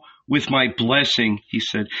 "Go with my blessing," he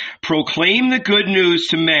said. "Proclaim the good news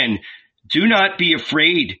to men. Do not be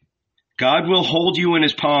afraid. God will hold you in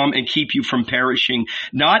his palm and keep you from perishing.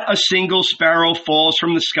 Not a single sparrow falls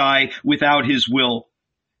from the sky without his will.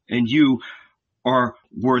 And you are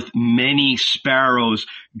worth many sparrows.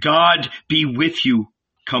 God be with you.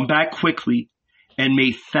 Come back quickly, and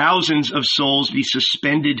may thousands of souls be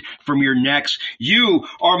suspended from your necks. You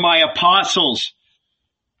are my apostles."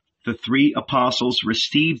 The three apostles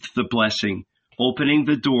received the blessing. Opening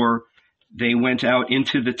the door, they went out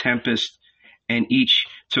into the tempest, and each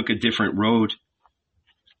took a different road.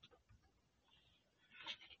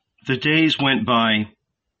 The days went by.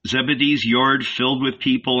 Zebedee's yard filled with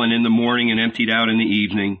people, and in the morning and emptied out in the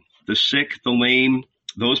evening. The sick, the lame,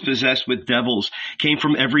 those possessed with devils came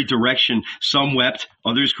from every direction. Some wept,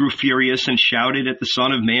 others grew furious and shouted at the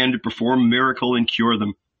Son of Man to perform a miracle and cure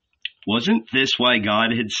them. Wasn't this why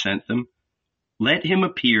God had sent them? Let him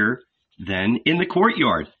appear then in the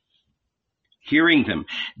courtyard. Hearing them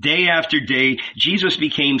day after day, Jesus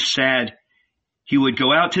became sad. He would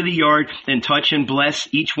go out to the yard and touch and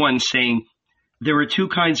bless each one, saying, "There are two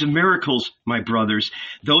kinds of miracles, my brothers,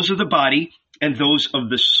 those of the body and those of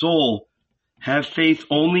the soul. Have faith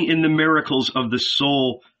only in the miracles of the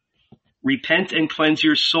soul. Repent and cleanse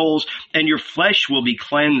your souls, and your flesh will be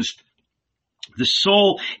cleansed. The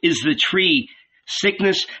soul is the tree.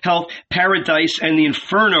 Sickness, health, paradise, and the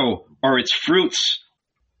inferno are its fruits."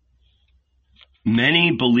 Many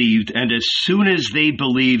believed, and as soon as they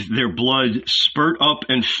believed, their blood spurt up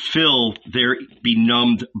and fill their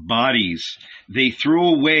benumbed bodies. They threw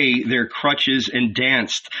away their crutches and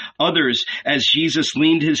danced. Others, as Jesus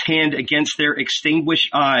leaned his hand against their extinguished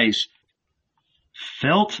eyes,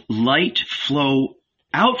 felt light flow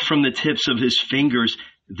out from the tips of his fingers.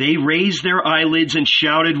 They raised their eyelids and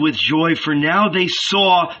shouted with joy, for now they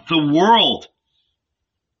saw the world.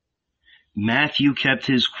 Matthew kept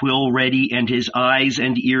his quill ready and his eyes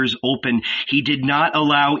and ears open. He did not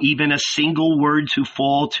allow even a single word to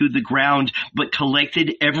fall to the ground, but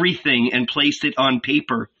collected everything and placed it on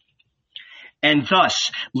paper. And thus,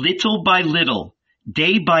 little by little,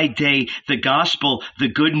 day by day, the gospel, the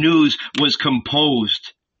good news, was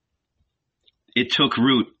composed. It took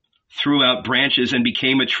root, threw out branches, and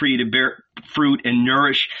became a tree to bear fruit and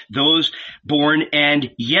nourish those born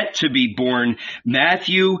and yet to be born.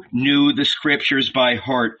 Matthew knew the scriptures by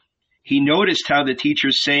heart. He noticed how the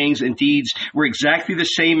teacher's sayings and deeds were exactly the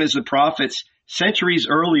same as the prophets centuries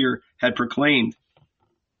earlier had proclaimed.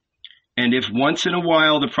 And if once in a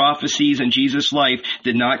while the prophecies in Jesus' life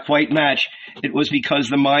did not quite match, it was because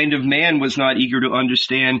the mind of man was not eager to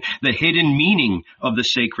understand the hidden meaning of the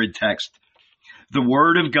sacred text. The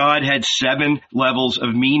Word of God had 7 levels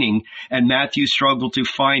of meaning, and Matthew struggled to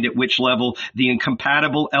find at which level the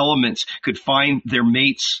incompatible elements could find their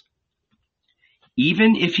mates.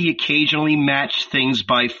 Even if he occasionally matched things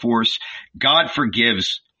by force, God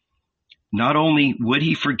forgives. Not only would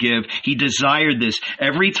he forgive, he desired this.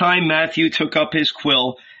 Every time Matthew took up his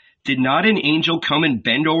quill, did not an angel come and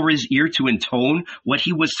bend over his ear to intone what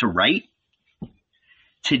he was to write?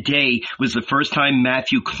 Today was the first time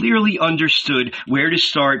Matthew clearly understood where to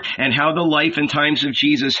start and how the life and times of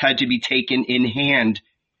Jesus had to be taken in hand.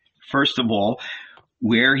 First of all,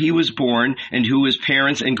 where he was born and who his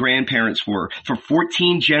parents and grandparents were. For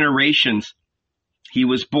 14 generations, he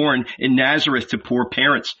was born in Nazareth to poor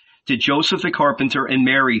parents, to Joseph the carpenter and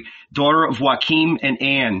Mary, daughter of Joachim and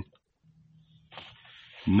Anne.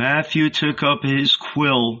 Matthew took up his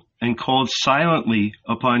quill and called silently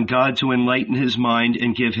upon God to enlighten his mind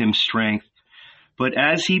and give him strength. But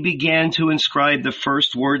as he began to inscribe the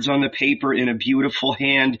first words on the paper in a beautiful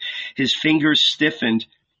hand, his fingers stiffened.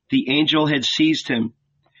 The angel had seized him.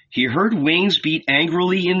 He heard wings beat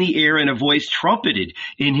angrily in the air and a voice trumpeted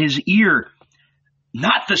in his ear.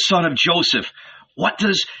 Not the son of Joseph. What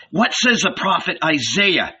says the prophet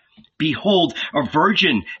Isaiah? Behold, a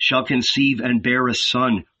virgin shall conceive and bear a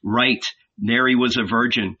son. Right, Mary was a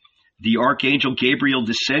virgin. The archangel Gabriel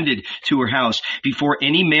descended to her house before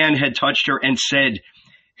any man had touched her and said,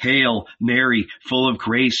 Hail, Mary, full of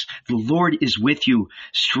grace, the Lord is with you.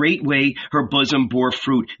 Straightway her bosom bore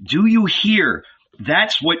fruit. Do you hear?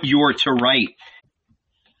 That's what you're to write.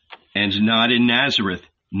 And not in Nazareth.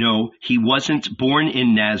 No, he wasn't born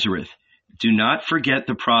in Nazareth. Do not forget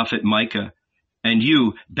the prophet Micah. And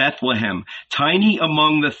you, Bethlehem, tiny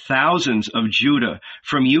among the thousands of Judah,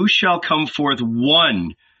 from you shall come forth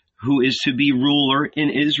one who is to be ruler in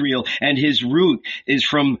Israel, and his root is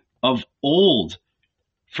from of old.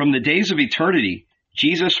 From the days of eternity,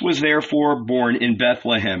 Jesus was therefore born in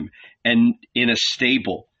Bethlehem and in a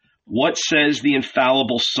stable. What says the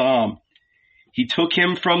infallible Psalm? He took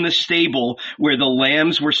him from the stable where the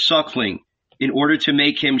lambs were suckling in order to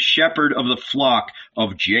make him shepherd of the flock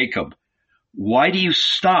of Jacob. Why do you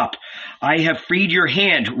stop? I have freed your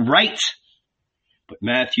hand. Write. But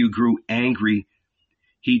Matthew grew angry.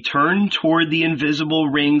 He turned toward the invisible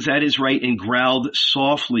rings at his right and growled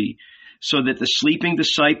softly so that the sleeping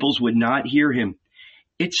disciples would not hear him.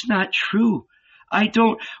 It's not true. I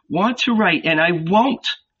don't want to write, and I won't.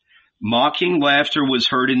 Mocking laughter was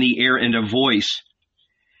heard in the air, and a voice.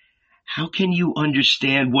 How can you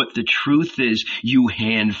understand what the truth is, you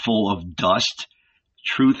handful of dust?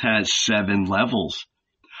 Truth has 7 levels.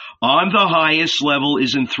 On the highest level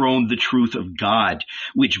is enthroned the truth of God,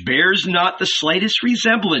 which bears not the slightest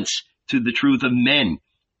resemblance to the truth of men.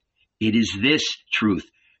 It is this truth,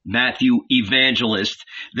 Matthew Evangelist,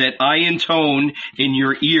 that I intone in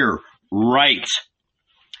your ear. Write.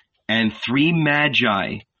 And 3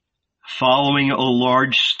 magi, following a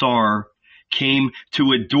large star, came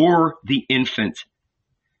to adore the infant.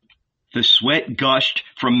 The sweat gushed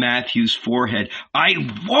from Matthew's forehead. I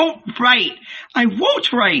won't write! I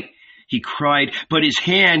won't write! He cried, but his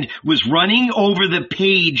hand was running over the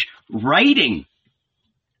page, writing.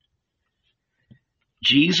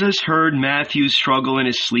 Jesus heard Matthew's struggle in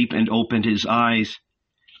his sleep and opened his eyes.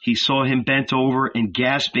 He saw him bent over and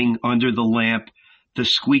gasping under the lamp, the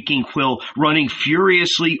squeaking quill running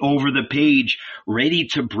furiously over the page, ready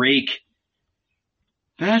to break.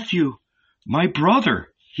 Matthew, my brother,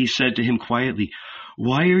 he said to him quietly,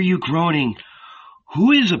 why are you groaning?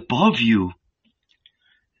 Who is above you?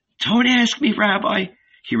 Don't ask me, Rabbi,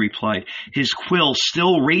 he replied, his quill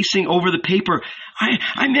still racing over the paper.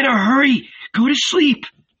 I'm in a hurry. Go to sleep.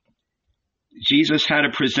 Jesus had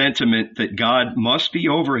a presentiment that God must be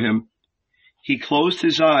over him. He closed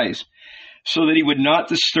his eyes so that he would not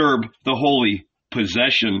disturb the holy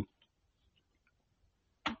possession.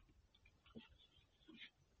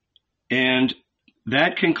 And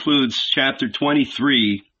that concludes chapter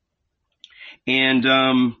 23.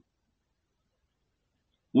 And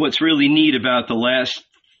what's really neat about the last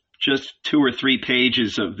just 2 or 3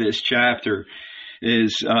 pages of this chapter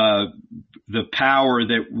is the power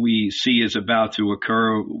that we see is about to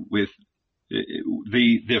occur with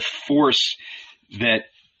the force that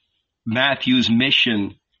Matthew's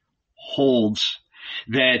mission holds,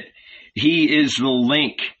 that he is the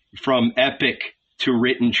link from epic to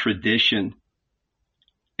written tradition.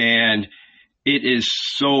 And it is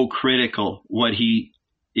so critical what he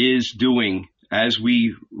is doing as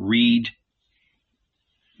we read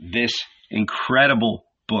this incredible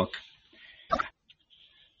book.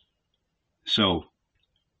 So,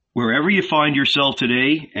 wherever you find yourself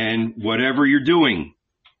today and whatever you're doing,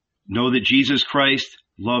 know that Jesus Christ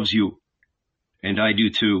loves you, and I do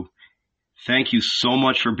too. Thank you so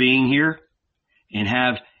much for being here, and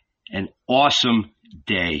have an awesome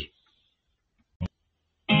day.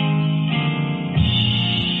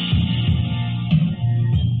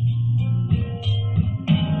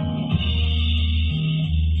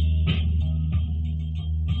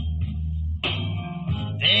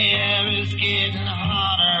 It's getting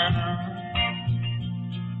hotter.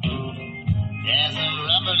 There's a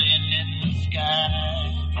rumbling in the sky.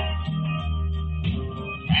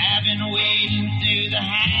 I've been wading through the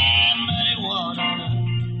high muddy water,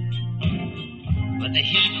 but the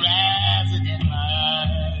heat rises in my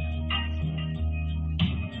eyes.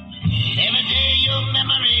 Every day your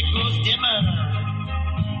memory grows dimmer.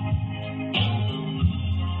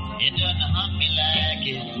 It doesn't haunt me like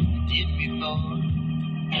it did before.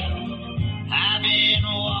 I've been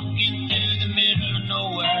walking through the middle of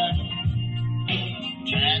nowhere,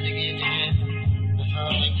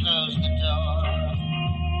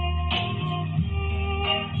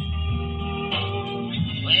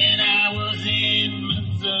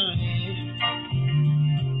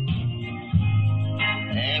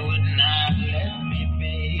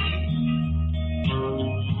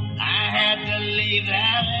 leave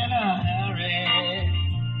that in a hurry.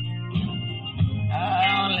 I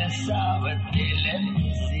only saw what they let me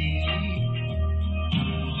see.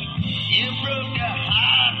 You broke a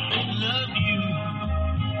heart that loved you.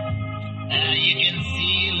 Now you can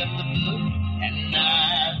seal up the book and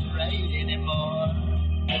not write anymore.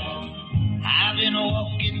 I've been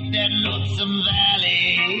walking that lonesome valley,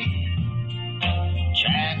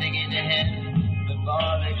 trying to get ahead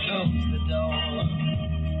before they close the door.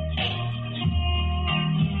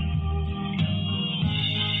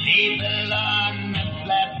 People on the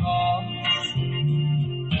platforms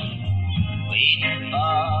waiting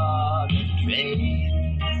for the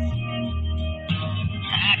train.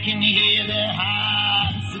 I can hear their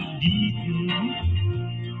hearts beating,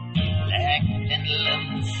 like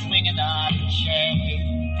pendulums swinging on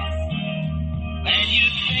chains. When you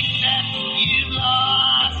think that you've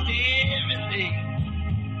lost everything,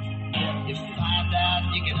 you find out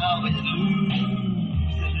you can always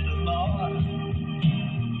lose a little more.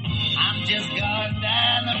 I'm just going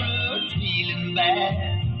down the road feeling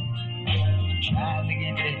bad, trying to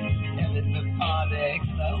get to heaven before they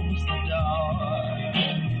close the door.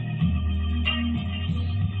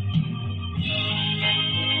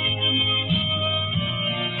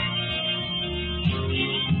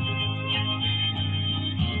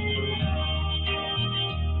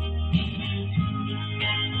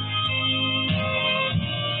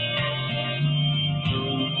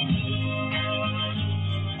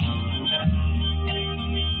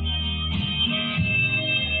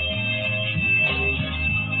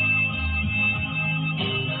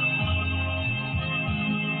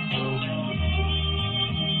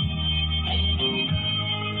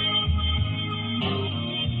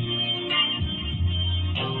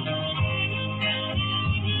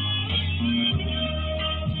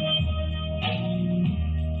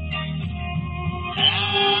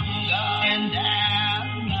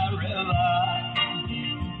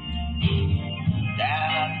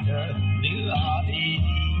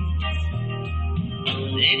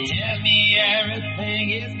 They tell me everything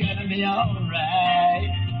is gonna be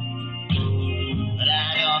alright, but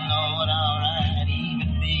I don't know what alright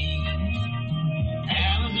even means. I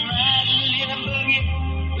was riding in a buggy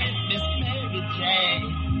with Miss Mary Jane.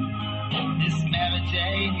 Miss Mary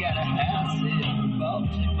Jane got a house in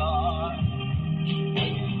Baltimore.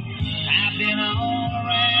 I've been all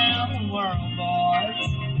around the world, boys.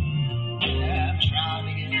 I'm trying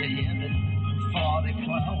to get to heaven before they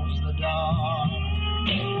close the door.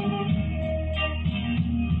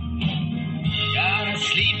 Gotta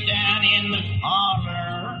sleep down in the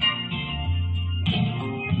parlor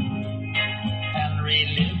and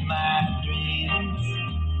relive my dreams.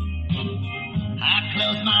 I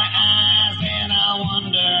close my eyes and I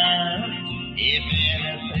wonder if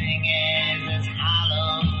everything is as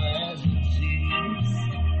hollow as it seems.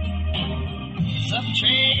 Some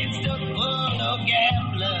trains don't pull no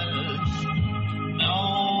gamblers, no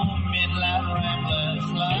midnight ramblers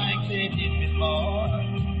like they did before.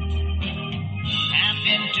 I've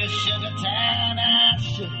been to Sugar Town, I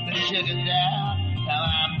shook the sugar down. Now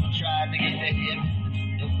I'm trying to get to him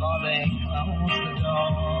before they close the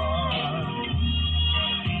door.